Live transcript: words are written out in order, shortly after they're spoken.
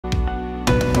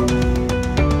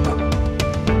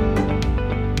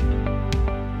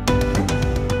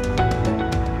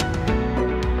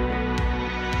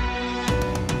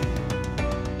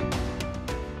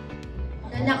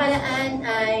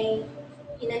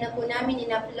na po namin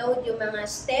in-upload yung mga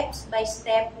steps by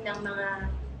step ng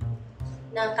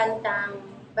kantang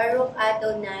Baroque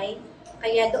Adonai.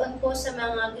 Kaya doon po sa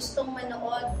mga gustong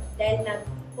manood, dahil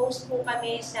nag-post po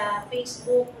kami sa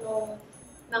Facebook nung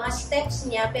mga steps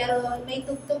niya, pero may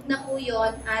tugtog na po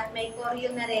yun at may choreo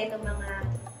na rin ng mga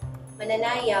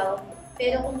mananayaw.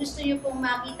 Pero kung gusto niyo pong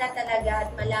makita talaga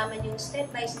at malaman yung step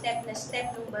by step na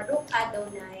step ng Baroque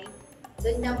Adonai,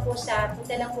 doon lang po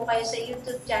punta lang po kayo sa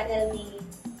YouTube channel ni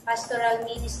Pastoral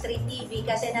Ministry TV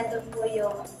kasi nandun po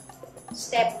yung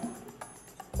step,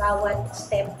 bawat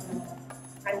step ng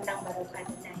kantang Baroque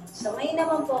Adonai. So ngayon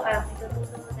naman po,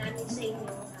 ituturo namin sa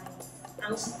inyo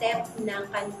ang step ng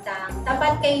kantang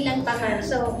Tapat Kailan Pa Man.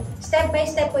 So step by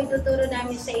step po ituturo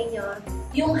namin sa inyo.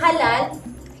 Yung halal,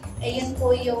 ayun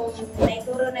po yung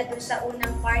naituro na doon sa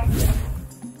unang part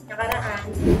nakaraan.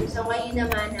 So ngayon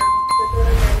naman ang tuturo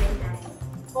namin ay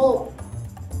hope.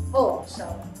 Hope. So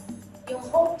yung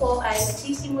hope po ay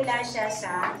nagsisimula siya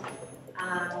sa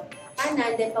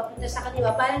kanan, then papunta sa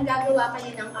kaliwa. Parang gagawa kayo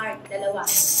ng art. Dalawa.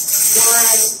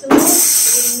 1, 2,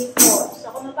 3, 4. So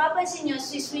kung mapapansin nyo,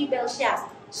 swivel siya.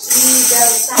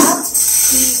 Swivel top,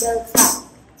 swivel top.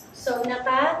 So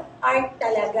naka-art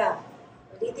talaga.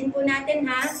 Ulitin po natin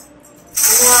ha. 1,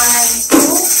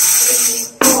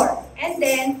 2, 3, 4. And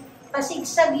then,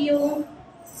 pasigsag yung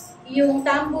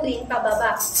tambourine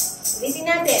pababa. Ulitin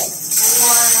natin.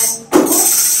 1, 2,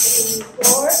 3,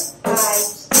 4,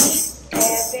 5, 6,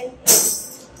 7,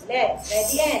 8. Ulit.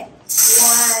 Ready and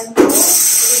 1, 2,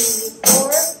 3,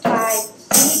 4,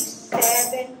 5, 6,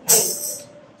 7, 8.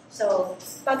 So,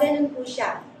 pag ganun po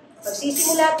siya. Pag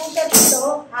sisimula po siya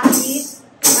dito, hagis,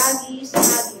 hagis,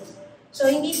 hagis. So,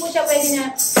 hindi po siya pwede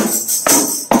na...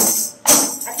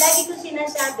 At lagi ko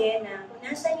sinasabi na kung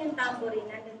nasan yung tambourine,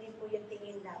 nandun din po yung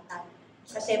tingin dapat.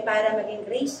 Kasi para maging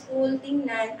graceful,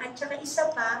 tingnan, at saka isa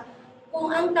pa, kung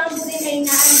ang tambourine ay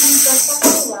naandito sa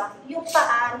kaliwa, yung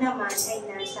paa naman ay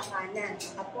nasa kanan.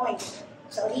 Naka-point.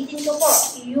 So, ulitin ko po,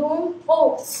 yung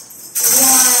hope.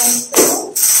 1,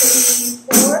 2,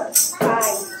 3, 4,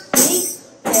 5, 6,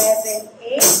 7,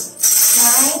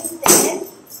 8, 9,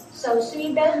 10. So,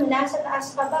 swivel mula sa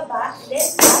taas pababa, then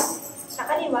up, sa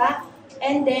kaliwa,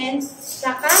 and then,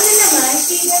 sa kanan naman,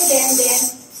 swivel then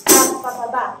up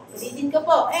pababa. Ulitin ko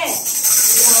po,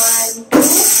 1, 2,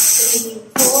 3,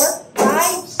 4,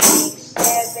 5, 6,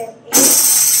 7, 8,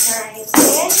 9,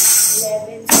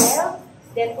 10, 11,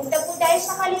 12. Then, punta po tayo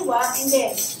sa kaliwa, and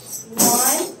then,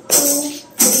 1, 2,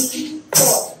 3,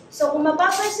 4. So, kung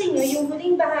mapapansin nyo, yung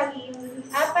huling bahagi, yung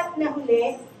apat na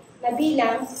huli, na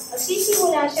bilang,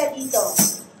 magsisimula siya dito.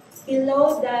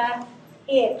 Below the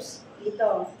hips.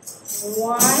 Dito. 1,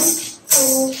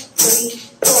 2,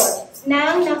 3, 4.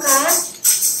 Nang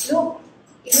naka-loop.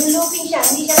 Ilulupin siya.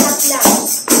 Hindi siya taklang.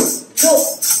 Loop.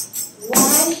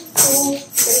 1, 2,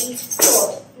 3,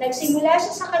 4. Nagsimula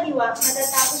siya sa kaliwa,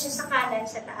 matatapos siya sa kanan,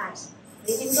 sa taas.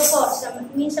 Ulitin ko po,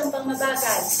 minsan pang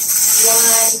mabagal.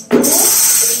 1, 2,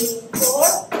 3,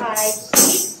 4, 5,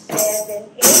 6, 7,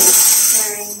 8,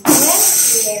 9,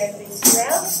 10, 11,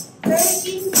 12,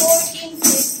 13, 14,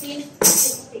 15,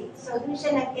 16. So, dun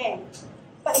siya nag-end.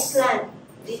 Pa-islant.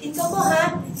 Ulitin ko po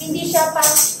ha, hindi siya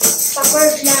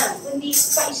pa-curve lang, kundi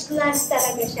pa-islant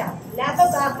talaga siya.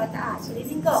 Lababa, pataas.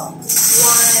 Ulitin ko.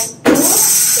 1, 2,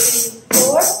 3,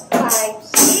 4,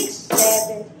 5, 6,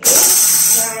 7,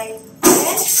 8, 9,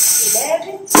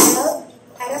 10, 11, 12.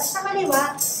 Harap sa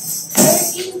kaliwa.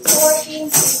 13, 14,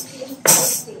 15,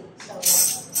 16. So,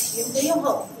 yun po yung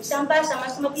hope. Isang pa sa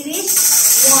mas mabilis.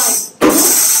 1, 2,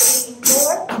 3,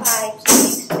 4, 5,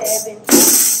 6, 7,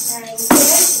 8, 9,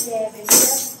 10, 11,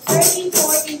 12, 13,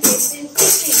 14, 15,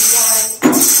 16.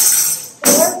 1, 2,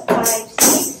 4, 5,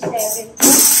 6, 7,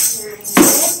 8,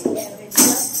 9, 10, 11,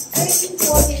 12, 13,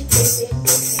 14, 15,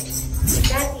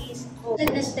 16. That is hope.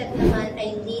 Sunod na step naman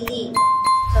ay lily.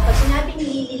 So, pag sinabing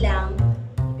lily lang,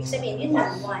 ibig sabihin, yun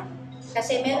lang 1.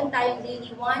 Kasi meron tayong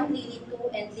lily 1, lily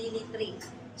 2, and lily 3.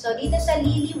 So, dito sa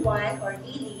lily 1 or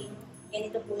lily,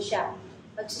 ganito po siya.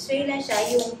 Magsisway lang siya,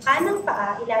 yung kanang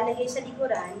paa ilalagay sa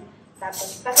likuran,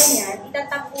 tapos pa ganyan,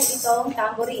 itatap po itong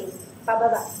tambourine,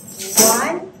 pababa.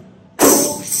 1, 2,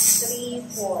 3,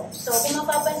 4. So, kung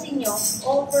mapapansin nyo,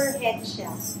 overhead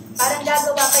siya. Parang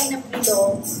gagawa kayo ng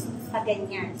bilog, pa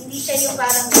ganyan. Hindi siya yung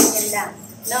parang ganyan lang.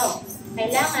 No.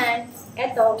 Kailangan,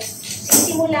 eto,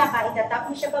 sisimula ka,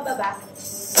 itatap mo siya pababa.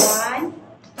 1,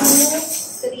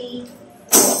 2, 3,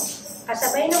 4.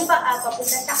 Kasabay ng paa,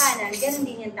 papunta sa kanan, ganun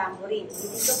din yung tambourine.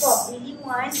 Dito po, lily 1,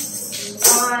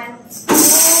 2,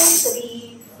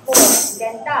 3, 4.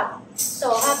 Then top.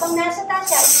 So, habang nasa taas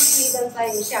siya, i-swivel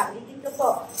pa rin siya. Dito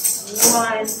po, 1,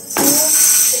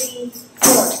 2, 3,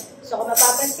 4. So, kung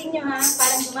mapapansin papansin nyo ha,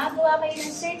 parang gumagawa kayo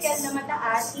ng circle na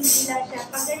mataas, hindi lang siya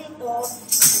pag ganito,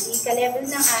 hindi ka-level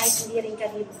ng eyes, hindi rin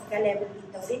ka-level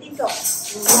dito. Ulitin ko.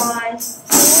 1,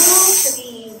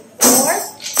 2, 3, 4,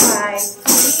 5,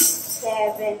 6,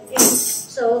 7, 8.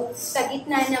 So, sa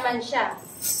gitna naman siya.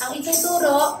 Ang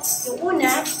ituturo, yung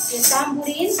una, yung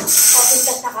tambourine,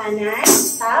 papunta sa kanan,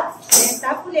 stop, then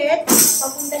stop ulit,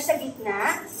 papunta sa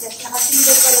gitna, just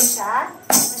nakasingle pa rin siya.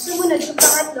 Sumunod yung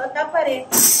pangatlo, tap pa rin,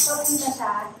 papunta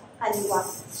sa kaliwa.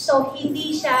 So,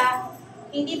 hindi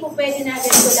po pwede na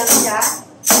ganito lang siya.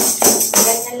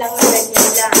 Ganyan lang.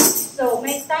 So,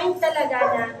 may time talaga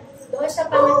na doon sa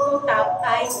pangatlong tap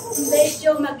ay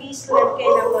medyo mag-i-slurp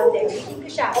kayo ng konti. Bitin ko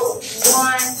siya. 1,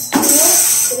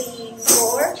 2, 3,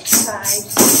 4, 5,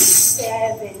 6,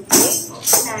 7, 8,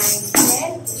 9,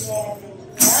 10, 11,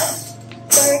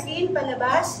 12, 13,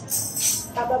 palabas.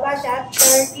 Pababa siya.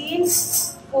 13,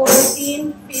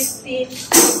 14, 15,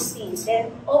 16.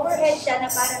 Then, overhead siya na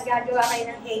parang gagawa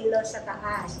kayo ng halo sa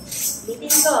taas.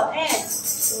 Bitin ko. And,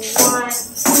 1,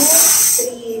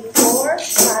 2, 3, 4,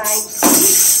 5,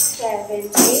 6, 7,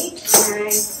 8,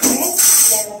 9, 10,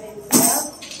 11,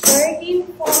 12, 13,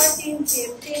 14,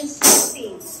 15,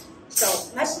 16. So,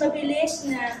 mas mabilis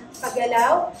na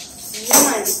paggalaw.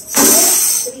 1,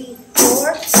 2, 3,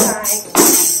 4, 5,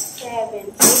 6, 7,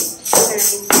 8,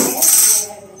 9, 10,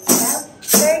 11, 12,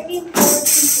 13,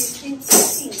 14, 15,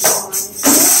 16. 1,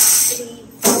 2, 3,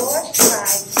 4,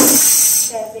 5,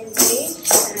 6, 7, 8,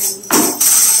 9, 10,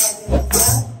 11,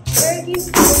 12, 13,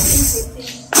 14, 15,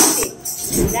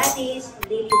 16. That is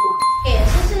daily walk. Okay,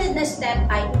 susunod na step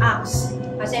ay axe.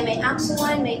 Kasi may axe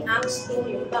 1, may axe 2,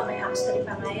 yung iba may axe 3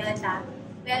 pa nga yata.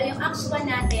 Pero yung axe 1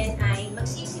 natin ay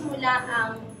magsisimula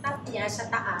ang top niya sa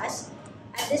taas.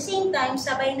 At the same time,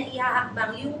 sabay na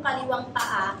ihahakbang yung kaliwang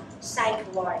paa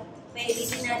sideward. May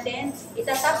ulitin natin,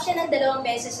 itatap siya ng 2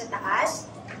 beses sa taas,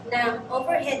 ng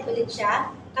overhead ulit siya,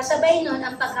 kasabay nun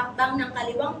ang paghakbang ng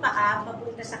kaliwang paa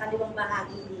papunta sa kaliwang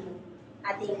bahagi ng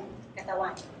ating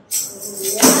katawan.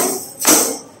 Yan.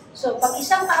 So, pag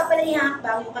isang paa pala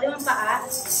ihahakbang, yung kaliwang paa,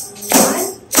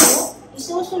 1, 2,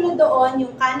 isusunod doon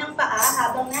yung kanang paa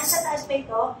habang nasa taas pa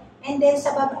ito, and then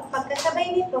sa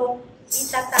pagkasabay nito,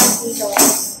 itatap dito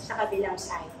sa kabilang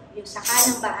side, yung sa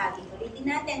kanang bahagi. Ulitin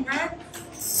natin ha.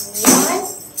 1,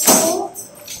 2,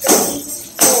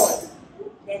 3,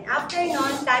 4. Then after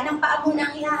nun, kanang paa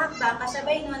muna ang ihahakbang,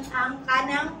 kasabay nun ang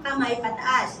kanang kamay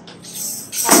pataas.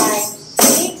 5,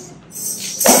 6,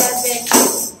 7,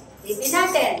 8. Ulitin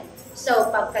natin.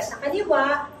 So, pagka sa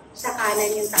kaliwa, sa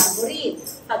kanan yung tambourine.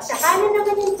 Pag sa kanan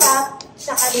naman yung tap,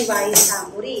 sa kaliwa yung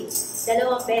tambourine. 2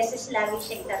 beses lagi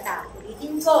siya itatap.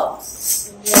 Ulitin ko.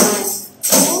 1,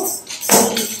 2,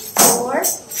 3, 4,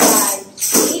 5,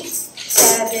 6,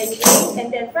 7, 8.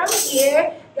 And then from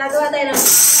here, gagawa tayo ng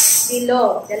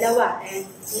below. 2. And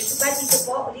dito pa, dito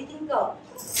po. Ulitin ko.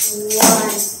 1,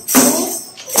 2,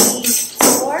 3,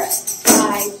 4,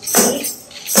 5, 6,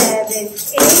 7,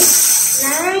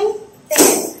 8, 9,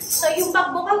 10. So, yung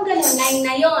pagbukang gano'n, 9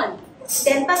 na yon.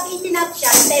 Then, pag itinap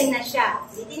siya, 10 na siya.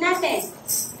 Ulitin natin.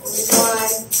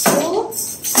 1, 2,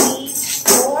 3,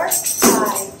 4,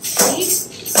 5,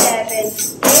 6, 7,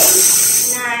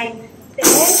 8, 9,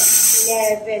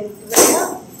 10, 11,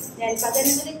 12. Then, pag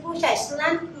ganun ulit po siya,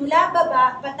 slant mula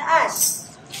baba, pataas.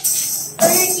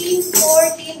 13,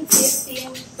 14,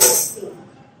 15, 16.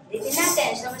 Ulitin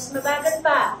natin. So, mas mabagal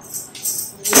pa.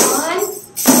 1,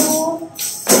 2,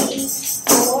 3,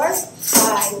 4,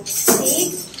 5,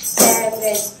 6,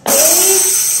 7,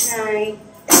 8, 9,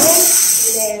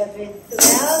 10, 11,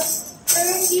 12,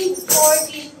 13,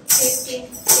 14, 15,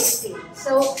 16.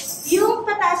 So, yung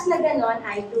pataas na ganon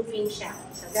ay looping siya.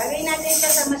 So, gagawin natin siya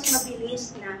sa mas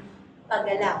mabilis na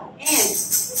paggalaw. And,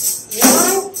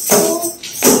 1, 2,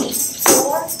 3,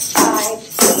 4, 5,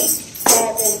 6,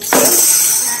 7, 8,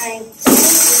 9,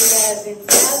 10, 11,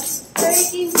 12,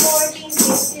 13, 14,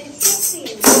 15,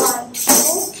 16. 1,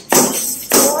 2, 3,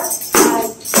 4, 5,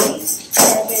 6,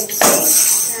 7, 8,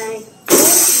 9, 10,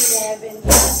 11,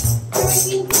 12,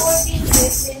 13, 14,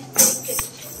 15,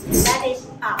 16. That is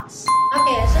ox.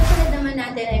 Okay, susunod naman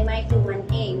natin ay mighty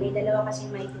 1A. May 2 kasi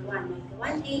mighty 1. Mighty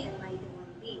 1A and mighty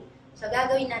 1B. So,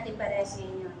 gagawin natin parehas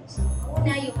ngayon. So,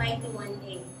 una yung mighty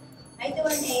 1A. Mighty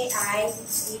 1A ay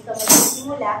dito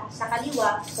magsisimula sa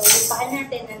kaliwa. So, lupakan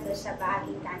natin nandun sa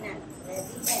bahaging kanan.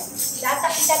 Ready? And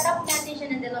itatap natin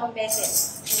siya ng 2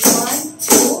 beses. 1,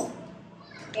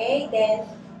 2. Okay, then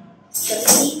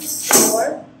 3,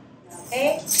 4.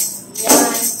 Okay? 1,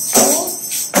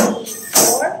 2, 3,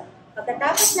 4.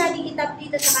 Pagkatapos natin itap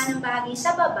dito sa kanang bahagi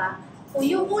sa baba, kung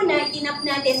yung una, itinap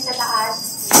natin sa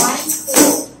taas,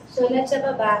 1, 2. Sunod sa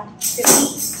baba, 3,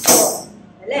 4.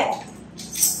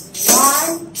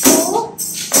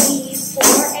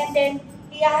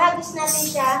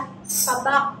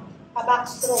 pa-back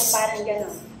stroke, parang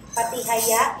gano'n.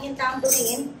 Patihaya yung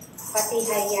tambourine,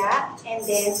 patihaya, and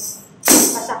then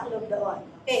pasaklog doon.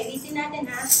 Okay, ulitin natin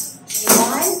ha.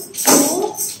 1, 2,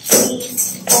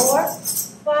 3,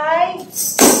 4, 5.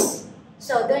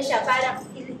 So, doon siya. Parang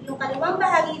yung kaliwang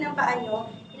bahagi ng paa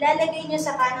nyo, ilalagay nyo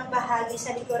sa kanang bahagi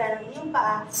sa likuran ng inyong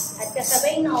paa. At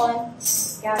kasabay noon,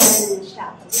 gano'n na siya.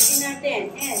 Ulitin natin.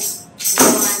 And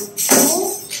 1,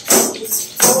 2, 3,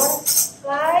 4,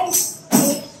 5,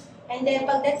 6. And then,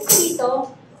 pagdating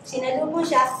dito, sinalubong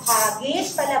siya,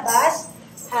 hagis, palabas,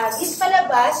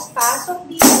 pasok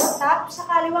dito, tap sa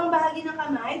kaliwang bahagi ng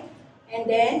kamay, and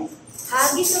then,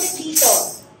 hagis ulit dito.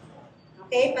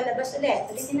 Okay, palabas ulit.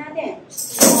 Ulitin natin. 1,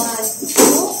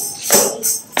 2, 3,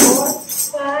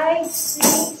 4, 5,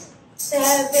 6,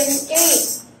 7,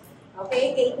 8.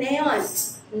 Okay, 8 na yun.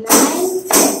 9,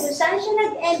 10. Kung saan siya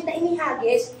nag-end na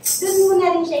inihagis, dun mo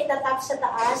na rin siya itatap sa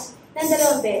taas ng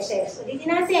 2 beses. Ulitin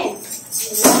natin.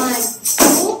 1,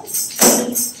 2,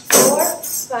 3, 4,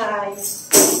 5,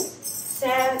 6,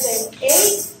 7,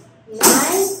 8,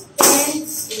 9, 10,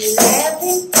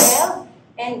 11, 12,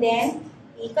 and then,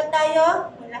 ikot tayo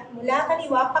mula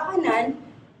kaliwa pa kanan,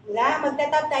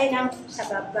 magtatap tayo ng sa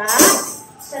baba,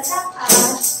 sa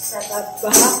taas, sa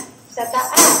baba, sa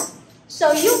taas.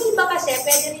 So, yung iba kasi,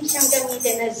 pwede rin siyang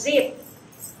gamitin na zip.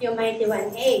 Yung mighty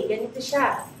 1A. Ganito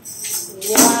siya. 1,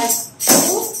 2,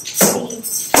 3,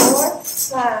 4,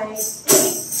 5,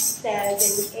 6,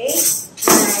 7, 8,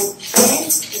 9,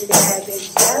 10,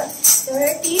 11, 12,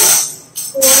 13,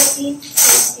 14,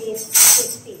 15,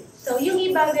 16. So, yung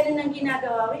iba, ganun ang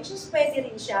ginagawa, which is pwede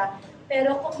rin siya.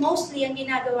 Pero mostly, ang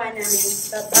ginagawa namin,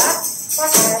 baba,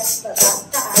 taas,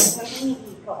 ng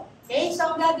umiikot. Okay? So,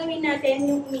 ang gagawin natin,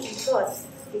 yung umiikot.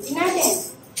 Bitin natin.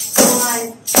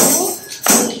 1, 2,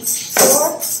 3,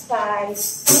 4, 5,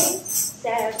 6,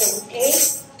 7,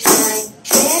 8, 9,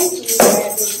 10,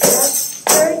 11, 12,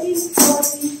 13,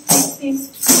 14, 15,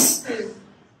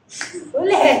 16.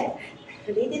 Ulit.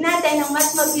 Ulitin natin ang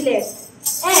mas mabilis.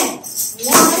 And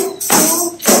 1,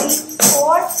 2, 3,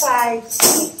 4, 5,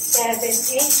 6, 7,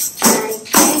 8, 9,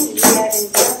 10,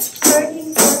 11, 12,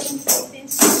 13, 14, 15,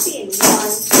 16.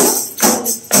 1, 2,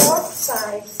 3, 4,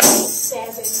 5, 6,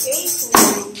 7, 8,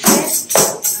 9, 10,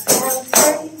 12,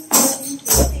 13,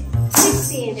 14, 15,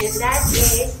 16. And that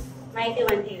is mighty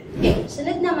 1A. Okay,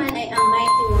 sunod naman ay ang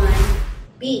mighty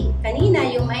 1B. Kanina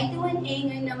yung mighty 1A,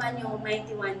 ngayon naman yung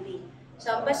mighty 1B.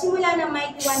 So, ang pasimula ng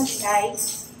mighty 1B ay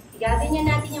gaganyan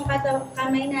natin yung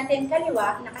kamay natin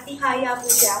kaliwa, nakatihaya po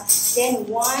siya. Then, 1,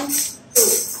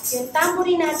 2. Yung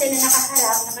tambourine natin na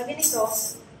nakaharap, nakaganito,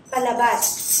 palabas.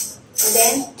 And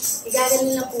then,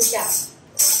 igaganyan lang po siya.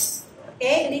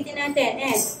 Okay, ulitin natin.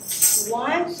 And,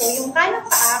 1. So, yung kanang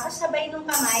paa, kasabay ng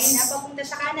kamay na papunta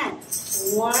sa kanan.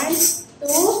 1,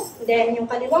 2. Then, yung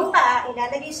kaliwang paa,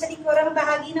 ilalagay sa likurang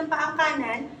bahagi ng paang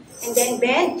kanan. And then,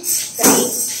 bend. 3,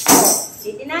 4.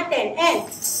 Ulitin natin. And,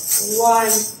 1,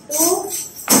 2,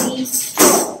 3,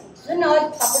 4.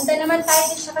 Sunod, papunta naman tayo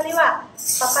din sa kaliwa.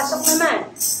 Papasok naman.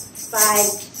 5,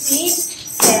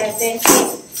 6, 7,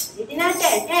 8. Ulitin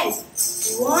natin. And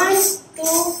 1, 2,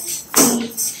 3,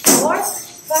 4,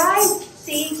 5,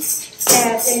 6,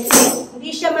 7, 8.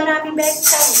 Hindi siya maraming beses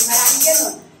sa akin. Maraming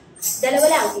ganun. Dalawa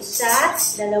lang. Isa,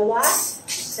 dalawa,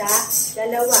 isa,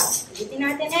 dalawa. Ulitin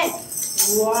natin. And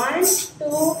 1, 2,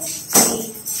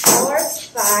 3, 4,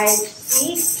 5,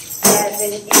 6,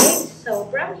 7, 8. So,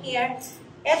 from here,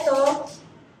 eto,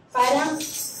 parang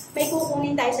may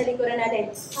kukunin tayo sa likuran natin.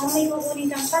 Kung may kukunin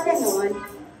kang pa ganon,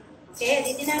 okay,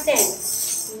 ulitin natin.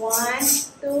 1,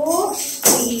 2,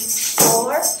 3,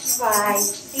 4, 5,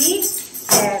 6,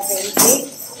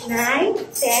 7, 8, 9,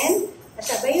 10.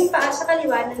 Kasabay yung paa sa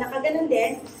kaliwa na nakaganon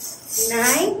din.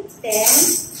 9,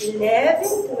 10,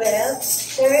 11, 12,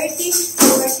 13,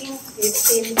 14,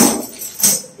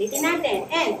 15. Ulitin natin.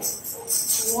 And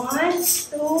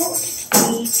 1, 2,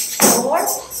 3, 4,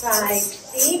 5,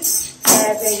 6,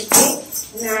 7, 8,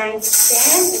 9,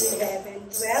 10,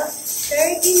 11, 12,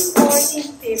 13,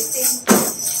 14, 15,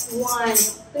 1,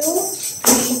 2,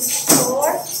 3,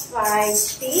 4, 5,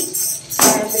 6,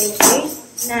 7, 8,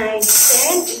 9,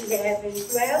 10, 11,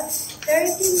 12,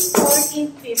 13,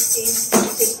 14, 15,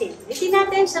 16. Ulitin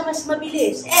natin sa mas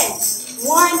mabilis. And 1,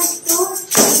 2,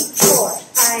 3, 4,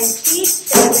 5, 6,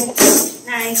 7, 8,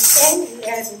 9, 10,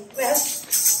 11, 12,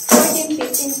 14,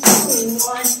 15, 16,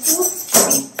 1, 2,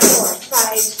 3, 4,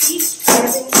 5, 6,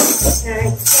 7, 8,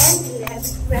 9, 10,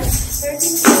 11, 12,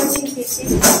 13, 14,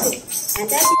 15, 16. And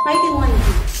that's mighty 1B.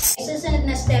 Susunod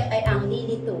na step ay ang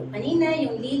Lily 2. Kanina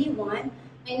yung Lily 1,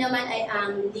 ngayon naman ay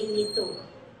ang Lily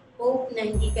 2. Hope na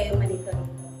hindi kayo malito.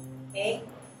 Okay?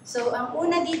 So, ang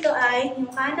una dito ay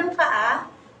yung kanang paa,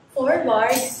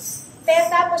 forward, pero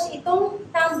tapos itong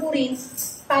tambourine,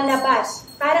 palabas.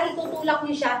 Parang itutulak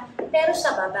niyo siya, pero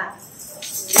sa baba.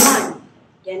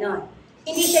 1. Ganon.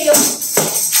 Hindi siya yung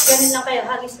ganon lang kayo,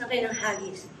 hagis na kayo ng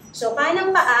hagis. So,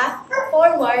 kanang paa,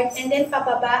 forward, and then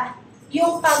pababa,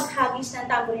 yung paghagis ng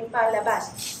tambourine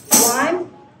palabas. 1,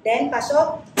 then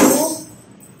pasok, 2,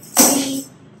 3,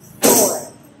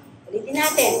 4. Ulitin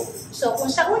natin. So,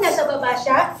 kung sa una, sa baba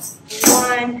siya,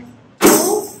 1,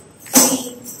 2,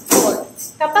 3, 4.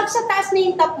 Kapag sa taas na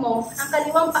yung top mo, ang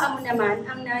kaliwang paa mo naman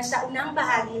ang nasa unang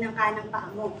bahagi ng kanang paa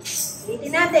mo.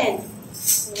 Ulitin natin.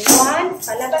 1,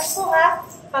 palabas po ha.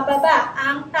 Pababa,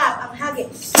 ang top, ang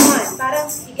hagis. 1, parang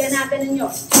iganagan ninyo.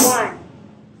 1.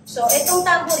 So, itong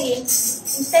tambourine,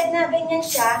 instead na ganyan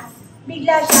siya,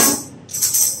 bigla siyang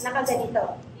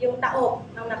nakaganito. Yung taok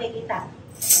ang nakikita.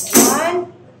 1,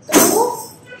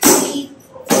 2, 3,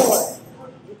 4.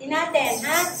 Ulitin natin,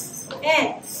 ha?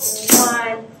 And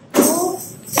 1, 2,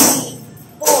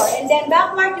 3, 4. And then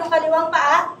backward yung kaliwang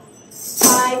paa.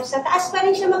 5. Sa taas pa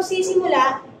rin siya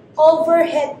magsisimula.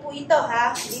 Overhead po ito,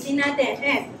 ha? Ulitin natin.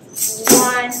 And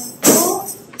 1,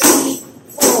 2, 3,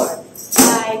 4,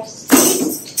 5,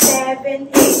 6, 7,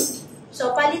 8.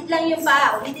 So, palit lang yung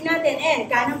paa. Ulitin natin.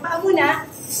 And kanang paa muna.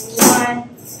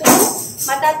 1, 2.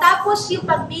 Matatapos yung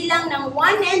pagbilang ng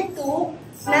 1 and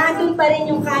 2, nandun pa rin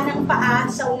yung kanang paa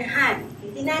sa unahan.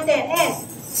 Ulitin natin. And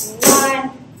 1,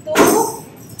 2,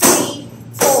 3,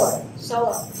 4.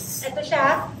 So, ito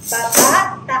siya.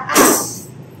 Baba, taas.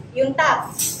 Yung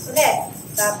top. Ulit.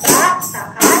 Baba,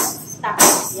 taas,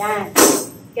 taas. Yan.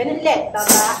 Ganun ulit.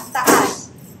 Baba, taas.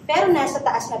 Pero nasa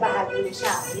taas na bahagi na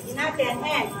siya. Ulitin natin.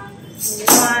 And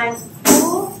 1,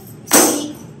 2,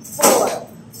 3, 4,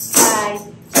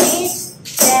 5, 6,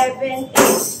 7,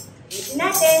 8. Ulitin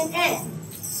natin. And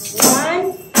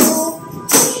 1, 2,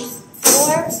 3,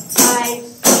 4,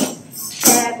 5, 6,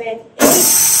 7,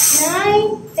 8,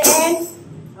 9, 10.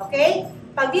 Okay?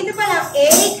 Pag dito pa lang,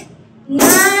 8,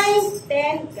 9,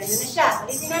 10. Ganun na siya.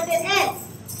 Ulitin natin. And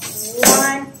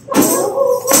 1, 2,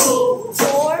 3, 4,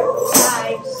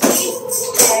 5,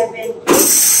 6, 7,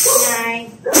 8,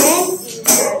 9, 10,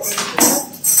 11,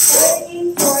 12,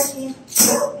 13, 14,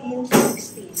 15,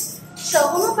 16. So,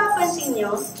 kung mapapansin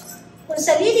nyo, kung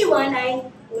sa liliwan ay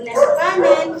una sa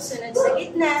kanan, sunod sa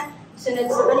gitna, sunod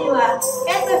sa baliwa,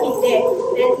 eto hindi.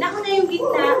 Then, nauna yung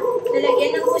gitna,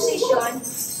 nalagyan ng posisyon,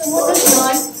 sumunod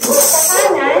nun sa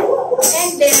kanan,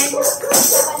 and then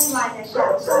sa baliwa na siya.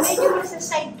 So, medyo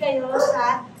masaside kayo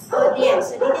sa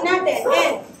audience. Ulitin natin.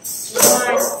 And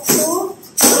 1, 2,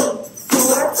 3,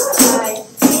 4, 5,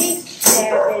 6,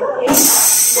 7,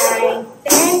 8, 9,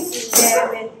 10,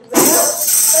 11, 12,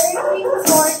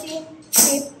 13, 14,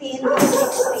 15,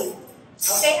 16.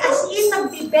 Okay? As in,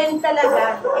 magbibend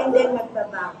talaga and then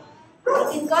magbabaw.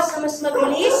 Ulitin ko sa mas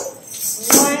mabilis.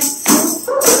 1,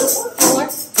 2, 3, 4,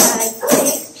 5,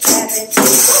 6, 7,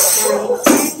 8, 9,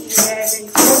 10, 11,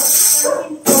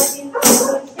 12, 13, 14,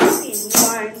 15, 16.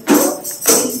 1, 2,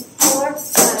 3, 4,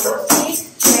 5,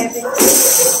 6, 7,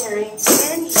 8, 9,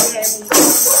 10, 11,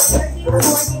 12, 13,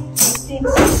 14, 15,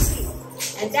 16.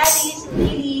 And that is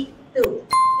really 2.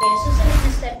 Okay, susunod na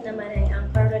step naman ay ang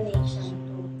Coronation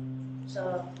 2.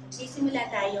 So, sisimula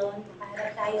tayo,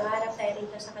 harap tayo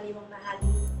rito sa kaliwang bahagi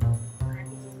ng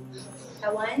ating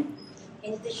katawan.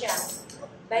 Ito siya.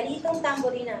 Bali itong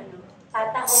tambourine na,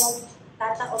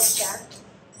 tataog siya.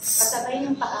 Kasabay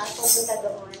ng paa, pupunta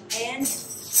doon. And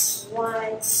 1,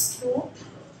 2.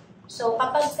 So,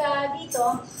 kapag dito,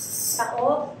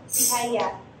 taog,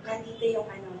 sihaya, nandito yung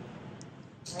ano.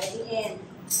 Ready, and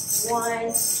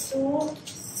 1, 2, 3,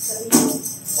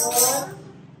 4.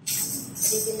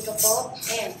 Ulitin ko po.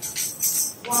 And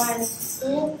 1,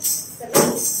 2, 3,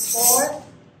 4.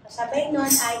 Kasabay nun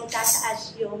ay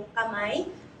itataas yung kamay.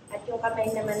 At yung kamay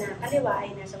naman na kaliwa ay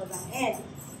nasa babang end.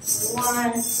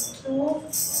 1, 2,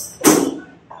 3.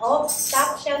 Taob.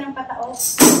 Tap siya ng pataob.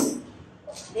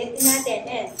 Ulitin natin.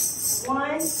 And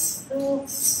 1, 2,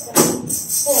 3,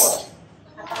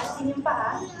 4. Nataasin yung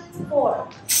paa. 4.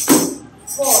 4.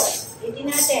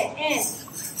 Ulitin natin. And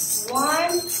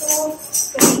 1,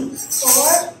 2, 3,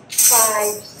 4,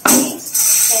 5, 6,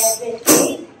 7,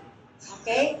 8.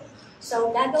 Okay?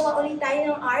 So, gagawa ulit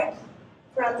tayo ng arc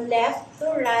from left to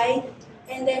right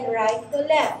and then right to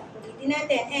left. Ulitin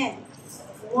natin. And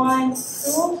 1,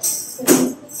 2,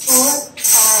 3, 4,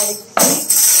 5,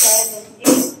 6, 7,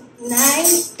 8,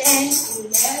 9, 10,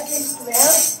 11,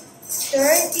 12,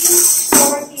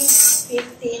 13, 14,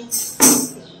 15,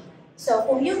 16. So,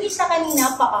 kung yung isa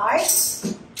kanina pa-arc,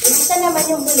 yung isa naman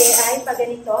yung huli ay pag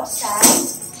ganito, side,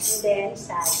 and then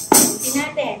side. Ulitin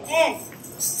natin. And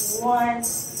 1,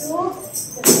 2,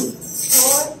 3,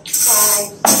 4,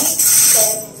 5, 6,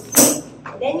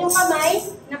 7, 8. Then yung kamay,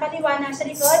 nakaliwa nasa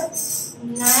likod.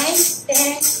 9,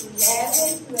 10,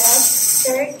 11, 12,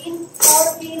 13,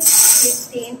 14,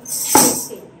 15,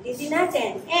 16. Ulitin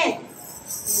natin. And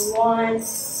 1,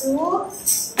 2,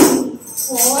 3,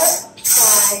 4,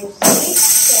 5, 6,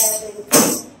 7,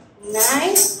 8,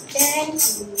 9, 10,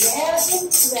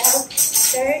 11, 12,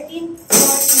 13,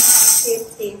 14,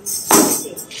 15,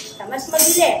 16. Mas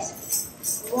mabilis.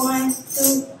 1,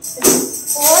 2, 3,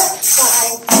 4,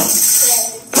 5, 6,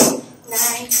 7, 8,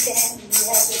 9, 10,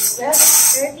 11, 12,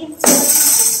 13,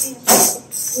 14, 15, 16.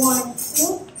 1,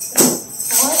 2, 3,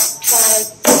 4,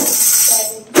 5, 6,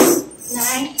 7, 8,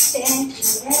 9, 10,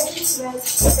 11, 12,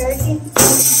 13, 14,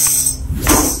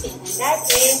 16. And that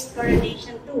is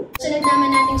Coronation 2. Sunod naman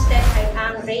nating step ay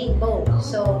ang rainbow.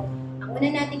 So, ang una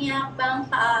nating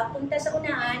ihakbang papunta sa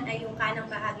unahan ay yung kanang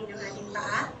bahagi ng ating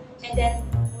paa. And then,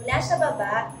 mula sa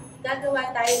baba, gagawa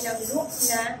tayo ng loop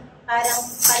na parang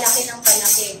palaki ng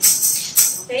palaki.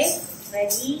 Okay?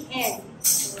 Ready? And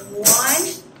 1,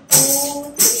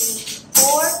 2, 3,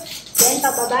 4. Then,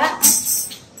 pababa.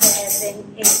 7,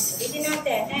 8. Ulitin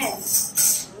natin. And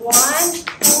 1,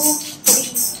 2,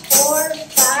 3, 4,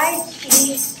 5,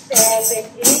 6, 7,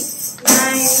 8,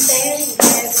 9, 10,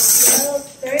 11, 12,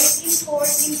 13,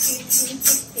 14, 15,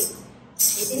 16.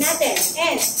 Ulitin natin.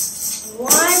 And 1,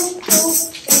 2,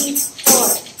 3,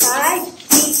 4, 5,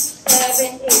 6,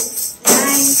 7, 8,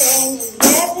 9, 10,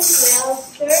 11,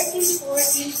 12, 13,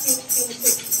 14,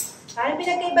 15, 16. Parang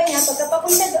pinagkaiba niya, pagka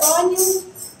papunta doon,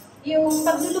 yung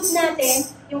paglulup natin,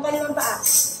 yung kaliwang paa.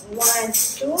 1,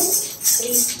 2,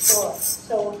 3, 4.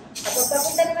 So, kapag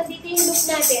papunta naman dito yung loop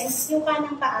natin, yung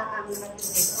kanang paa ang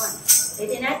nakatuloy doon.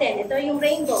 Ulitin natin, ito yung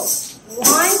rainbow. 1,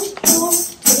 2,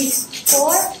 3,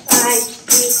 4, 5,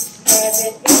 6,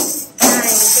 7, 8, 9,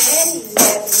 10,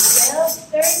 11,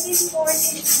 12, 13,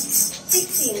 14,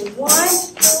 16. 1,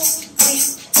 2,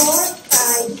 3, 4,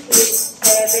 5, 6,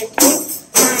 7, 8,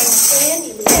 9,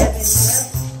 10, 11,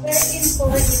 12, 13,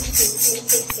 14, 15,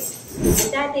 16.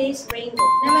 And that is rainbow.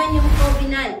 Naman yung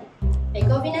covenant. May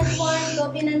covenant 1,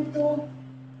 covenant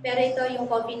 2, pero ito yung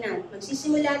covenant.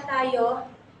 Magsisimula tayo,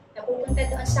 napupunta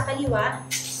doon sa kaliwa.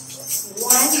 1,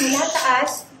 mula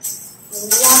taas. 1,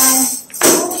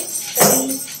 2,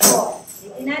 3, 4.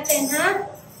 Dito natin, ha?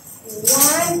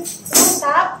 1, 2,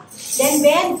 top. Then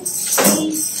bend. 3,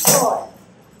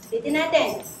 4. Dito natin.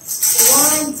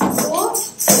 1, 2,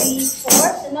 3,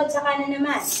 4. Sunod sa kanan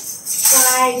naman.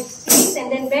 5, 6, and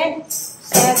then bend.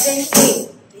 7, 8.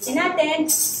 Dito natin.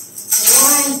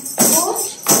 1, 2,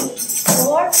 3,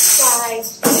 4, 5,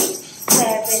 6,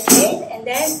 7, 8, and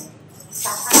then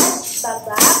taas,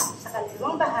 baba, sa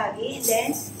kaliwang bahagi, and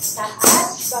then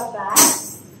taas, baba.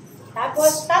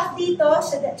 Tapos tap dito,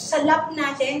 sa lap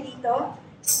natin dito,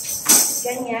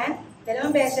 ganyan,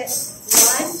 dalawang beses.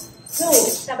 1,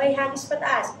 2, sabay hagis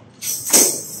pataas.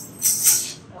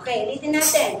 Okay, ulitin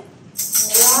natin.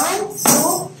 1,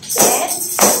 2, then,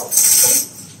 3,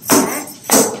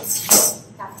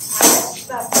 taas,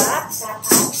 baba,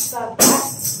 taas, baba,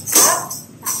 tap,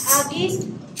 hagis,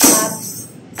 tap.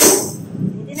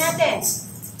 Ulitin natin.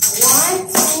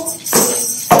 1, 2,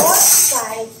 3, 4,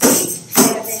 5, 6,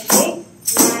 7, 8,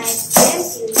 9,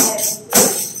 10, 11,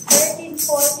 12, 13,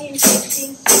 14,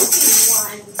 15, 16.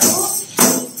 1, 2,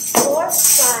 3, 4,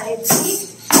 5,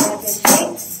 6, 7,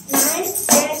 8, 9,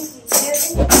 10,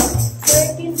 11,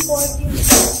 13, 14,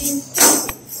 15,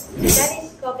 16. That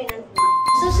is covenant 1.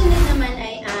 Susunod naman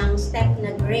ay ang step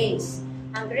na grace.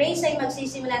 Ang grace ay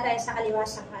magsisimula tayo sa kaliwa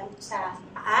sa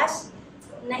taas,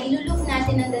 na ilulup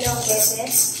natin ng dalawang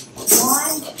beses.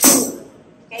 1,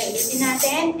 2. Okay, ulitin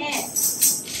natin. And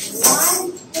 1,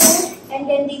 2. And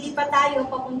then dilipat tayo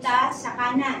papunta sa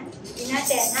kanan. Ulitin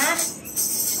natin, ha?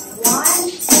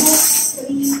 1, 2,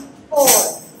 3,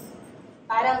 4.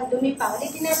 Parang dumi pa.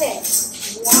 Ulitin natin.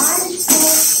 1,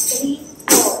 2, 3,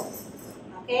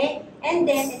 4. Okay? And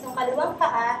then, itong kaliwang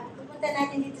paa, pupunta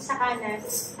natin dito sa kanan.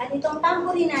 At itong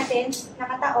tambourine natin,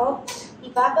 nakatao,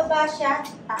 ibababa siya,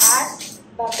 taas,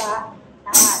 baba,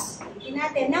 taas. Ulitin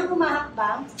natin, nang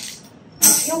humahakbang,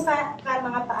 yung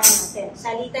mga paa natin.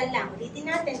 Salitan lang. Ulitin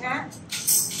natin, ha?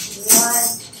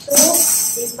 1,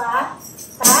 2, diba?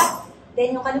 Tap.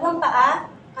 Then, yung kaliwang paa,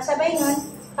 kasabay nun,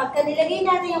 pagka nilagay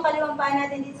natin yung kaliwang paa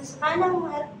natin dito sa kanang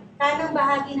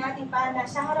bahagi natin paa na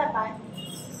sa harapan,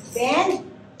 bend,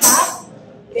 tap,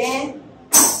 bend,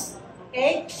 tap.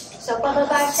 Okay? So,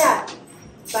 pababa siya.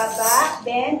 Baba,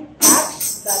 bend, tap,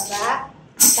 baba,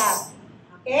 tap.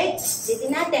 Okay? Dito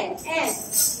natin. And,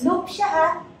 loop siya, ha?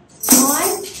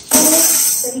 1,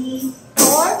 2, 3,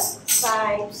 4,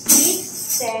 5,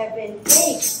 6,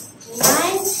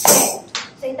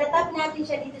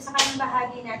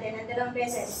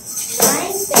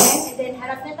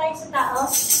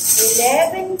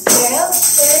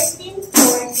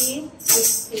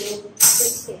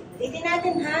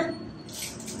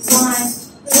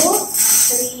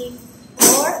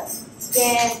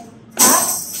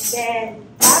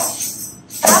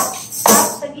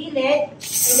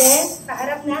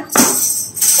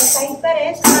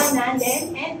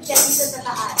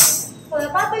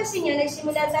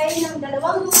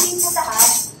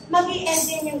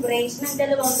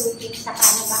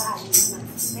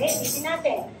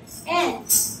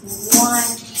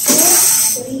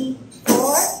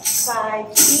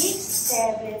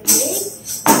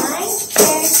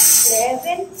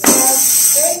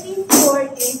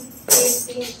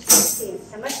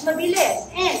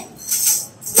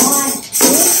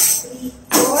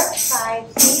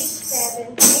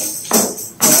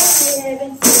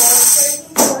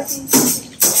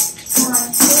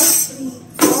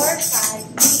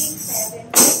 6, 7,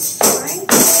 8, 9,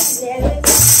 10, 11,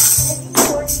 13,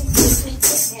 14, 15,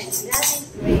 16, and that is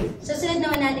great. Susunod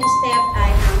naman natin step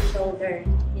ay ang shoulder.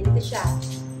 Ito siya.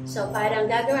 So, parang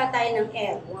gagawa tayo ng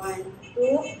L. 1,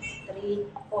 2, 3,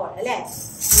 4. Ulit.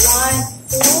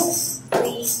 1, 2,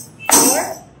 3,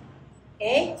 4.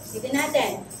 Okay? Dito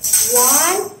natin.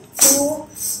 1, 2,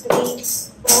 3,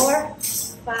 4,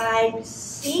 5,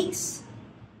 6.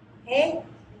 Okay?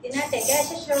 Dito natin. Kaya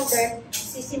sa shoulder,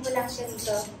 sisimula siya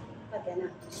dito. Pag gano'n.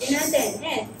 Dito natin.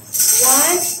 And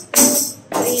 1,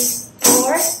 2, 3,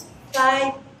 4,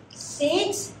 5,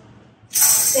 6,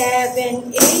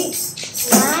 7, 8,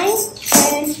 9,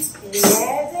 10,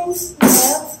 11,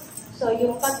 12. So,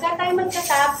 yung pagka tayo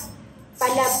magtatap,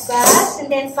 palabas, and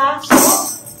then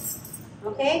pasok.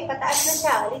 Okay? Pataas na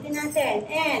siya. Ulitin natin.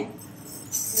 And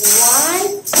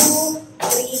 1, 2,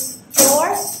 3,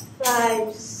 4,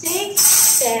 5, 6,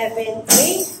 7,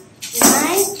 8,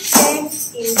 9, 10,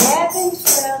 11,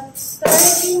 12,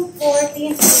 13,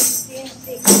 14, 15,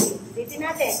 16. Ulitin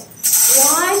natin.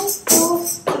 1,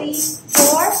 2, 3,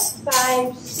 4,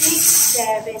 5, 6,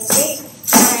 7, 8,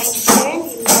 9,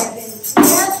 10, 11,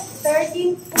 12,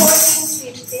 13,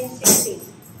 14, 15, 16.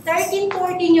 13,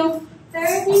 14 yung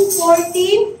 13,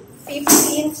 14,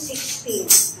 15,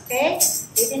 16. Okay?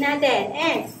 Ulitin natin.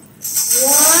 And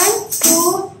 1,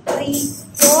 2, 3,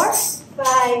 4,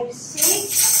 5, 6,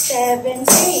 7,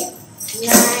 8,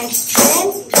 9,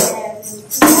 10, 11,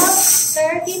 12,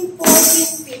 13,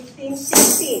 14, 15,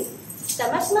 16. Sa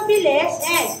mas mabilis,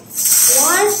 and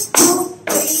 1, 2,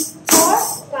 3,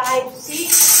 4, 5,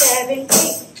 6, 7,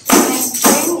 8, 9,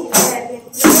 10, 11,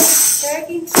 12,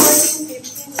 13, 14,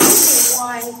 15, 16.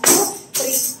 1, 2, 3,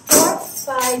 4,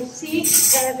 5, 6,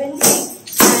 7, 8,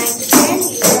 9, 10,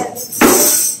 11,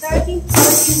 12, 13,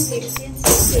 14, 15,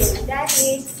 16. And that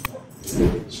is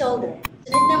shoulder.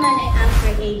 Sunod naman ay ang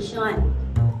creation.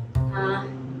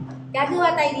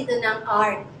 Gagawa tayo dito ng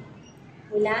arc.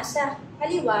 Mula sa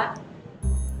kaliwa,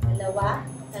 2,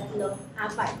 3,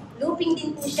 4. Looping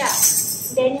din po siya.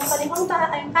 Then,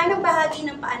 yung kanang bahagi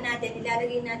ng paa natin,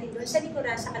 ilalagay natin doon sa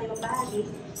likuran sa kaliwang bahagi.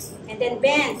 And then,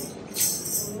 bend.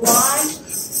 1,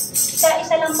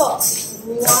 isa lang po.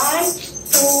 1, 2,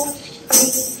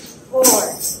 3,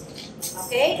 4.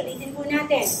 Okay? Ulitin po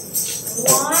natin. 1,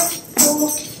 2,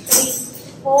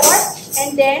 3, 4.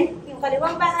 And then, yung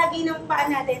kaliwang bahagi ng paa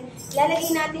natin,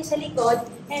 ilalagay natin sa likod.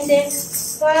 And then,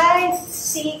 5,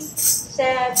 6,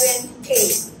 7,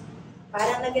 8.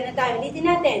 Parang nagana tayo. Ulitin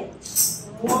natin.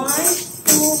 1, 2,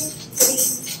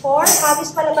 3, 4. Habis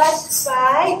palabas.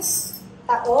 5.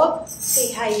 Taob.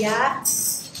 Tihaya.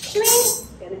 Swing.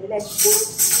 Ganun ulit. Swing.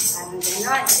 Parang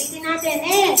ganon. Ulitin natin.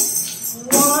 And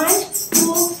 1,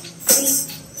 2,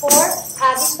 3, 4.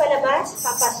 Habis palabas.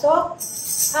 Papasok.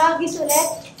 Habis ulit.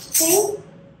 Swing.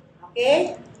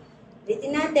 Okay?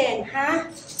 Ulitin natin. Ha?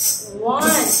 1,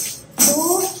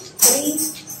 2,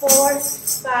 3, 4,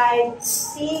 5,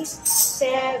 6,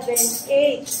 7,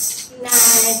 8, 9,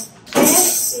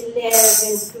 10,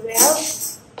 11,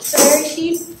 12,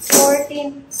 13,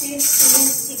 14,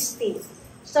 15, 16.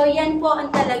 So, yan po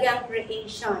ang talagang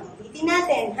creation. Ulitin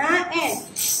natin, ha? And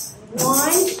 1,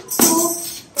 2,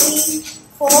 3,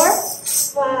 4,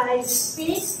 5,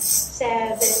 6,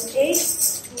 7,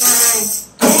 8, 9,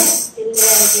 10,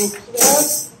 11,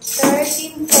 12,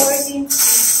 13, 14,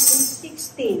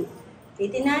 15, 16.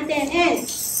 Ulitin natin. And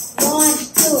 1,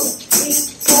 2, 3,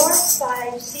 4,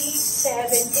 5, 6,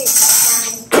 7, 8,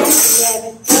 9, 10,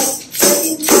 11, 12,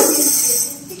 13, 14,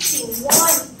 15, 16.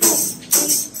 1, 2,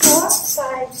 3, 4,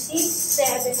 5, 6,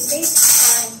 7, 8,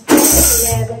 9, 10,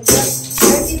 11, 12,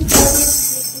 13, 14,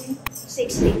 15,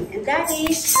 16. And that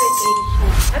is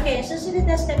creation. Okay, susunod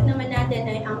na step naman natin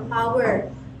ay ang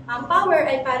power. Ang power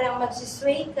ay parang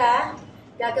magsisway ka,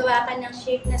 gagawa ka ng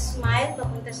shape na smile,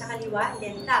 papunta sa kaliwa, and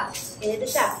then tap. Ganito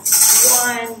siya.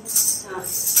 1,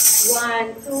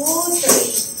 2,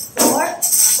 3, 4,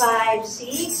 5,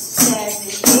 6,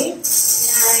 7, 8,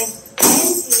 9,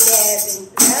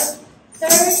 10, 11, 12,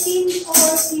 13,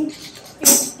 14,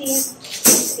 15,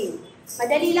 16.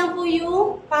 Madali lang po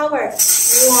yung power. 1,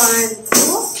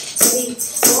 2, 3,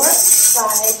 4,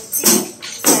 5, 6,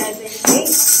 7, 8,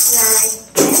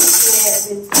 9, 10,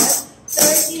 11, 12,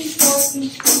 13, 14,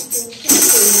 15,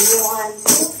 16. 1,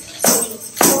 2, 3,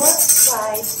 4,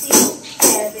 5, 6,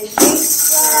 7, 8,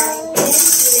 9, 10,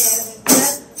 11,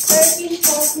 12, 13,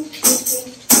 14,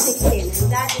 15, 16. And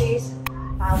that is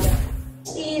power.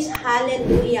 This is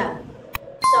hallelujah.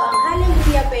 So, ang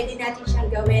hallelujah, pwede natin siyang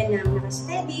gawin ng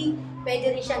naka-steady,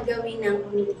 pwede rin siyang gawin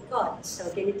ng umiikot. So,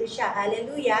 ganito siya,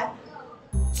 hallelujah.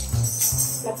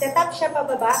 Magtatap siya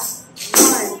pababa.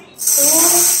 1,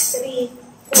 2, 3,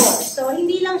 4. So,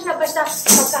 hindi lang siya basta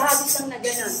pagkahagis lang na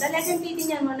gano'n. Talagang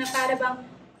titingnan mo na para bang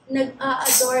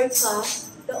nag-adore ka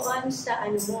doon sa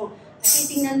ano mo. At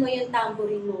titingnan mo yung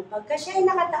tambourine mo. Pagka siya ay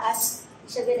nakataas,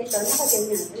 siya ganito,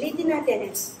 nakaganyan. Ulitin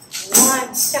natin.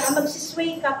 1, tsaka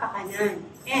magsisway ka pa kanan.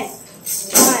 And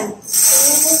 1, 2,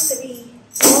 3,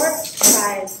 4,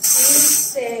 5,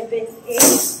 6, 7,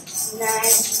 8,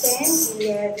 9, 10,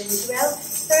 11,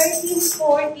 12, 13,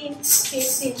 14,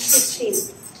 15,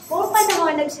 16. Kung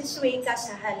panahon nagsisway ka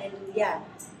sa hallelujah.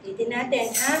 Ulitin natin,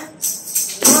 ha?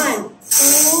 1,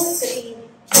 2, 3,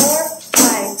 4,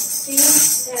 5,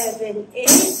 6, 7, 8,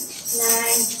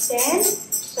 9, 10.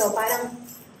 So, parang,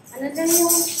 ano lang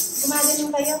yung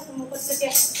gumagano kayo, tumukot ka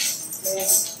kaya.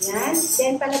 Yan.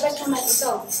 Then, palabas naman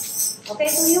ito. Okay,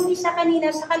 so yung isa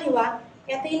kanina sa kaliwa,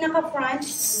 ito yung naka-front.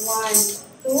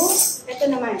 1, 2, ito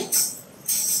naman.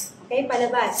 Okay,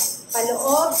 palabas.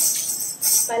 Paloob,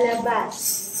 palabas.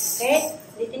 Okay,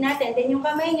 ulitin natin. Then, yung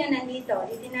kamay niya nandito.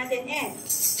 Ulitin natin, and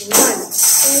 1,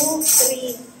 2,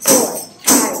 3, 4,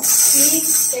 5,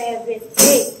 6, 7,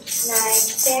 8,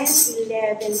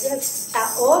 9, 10, 11, 12.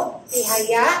 Taob,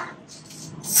 ihaya.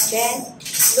 Then,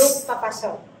 loop,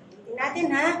 papasok. Ulitin natin,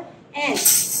 ha? And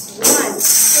 1,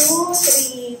 2,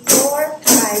 3, 4,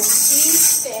 5,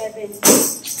 6, 7,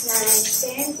 8,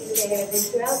 9, 10,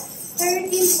 11, 12,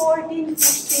 13, 14, 15,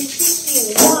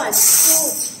 16. 1,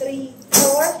 2, 3,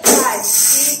 4, 5,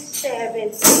 6,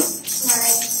 7, 8,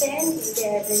 9, 10,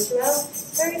 11, 12,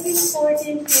 13,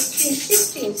 14,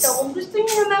 15, 16. So, kung gusto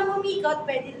niyo naman umikot,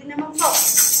 pwede rin naman po.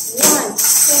 1,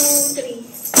 2, 3,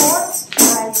 4,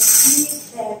 5,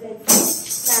 6, 7,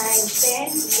 8, 9,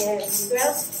 10, 11,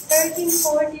 12, 13,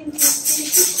 14, 15,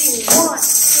 16. 1,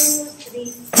 2,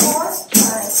 3, 4,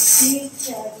 5, 6,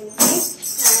 7, 8,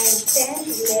 9, 10,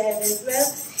 11,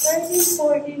 12, 13,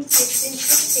 14, 15,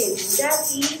 16. That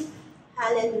is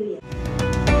hallelujah.